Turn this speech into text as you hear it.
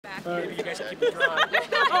Maybe you guys will keep it dry.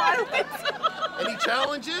 I don't think so. Any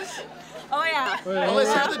challenges? Oh yeah. Well,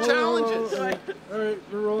 let's hear the challenges. All right,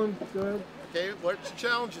 we're rolling. Go ahead. Okay, what's the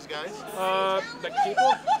challenges, guys? The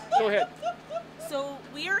people? Go ahead. So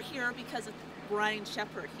we are here because of Brian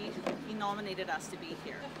Shepard. He nominated us to be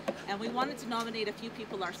here. And we wanted to nominate a few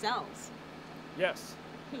people ourselves. Yes.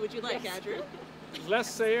 Who would you like, Andrew? Les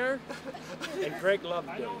Sayer and Greg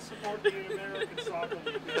Loveday. I don't support the American Soccer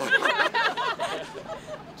League.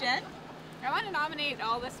 Jen? I want to nominate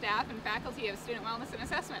all the staff and faculty of Student Wellness and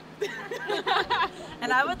Assessment.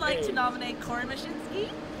 And I would like to nominate Corey Mashinsky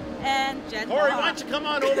and Jen. Corey, why don't you come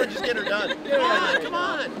on over and just get her done? Come on, come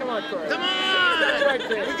on. Come on, Corey. Come on! Right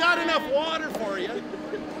there. We got enough water for you.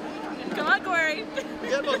 Come on, Corey. We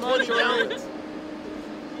got about 20 gallons.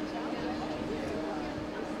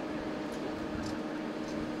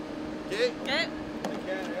 Okay? Okay.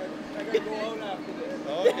 I gotta go out after this.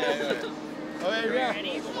 Okay. Okay,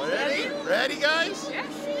 ready? Ready? Ready, guys?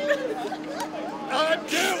 Yes. On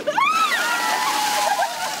two!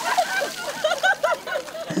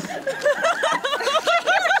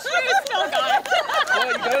 Still got it. Oh,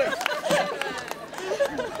 you got it.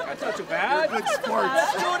 That's not too bad. Good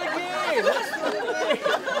sports.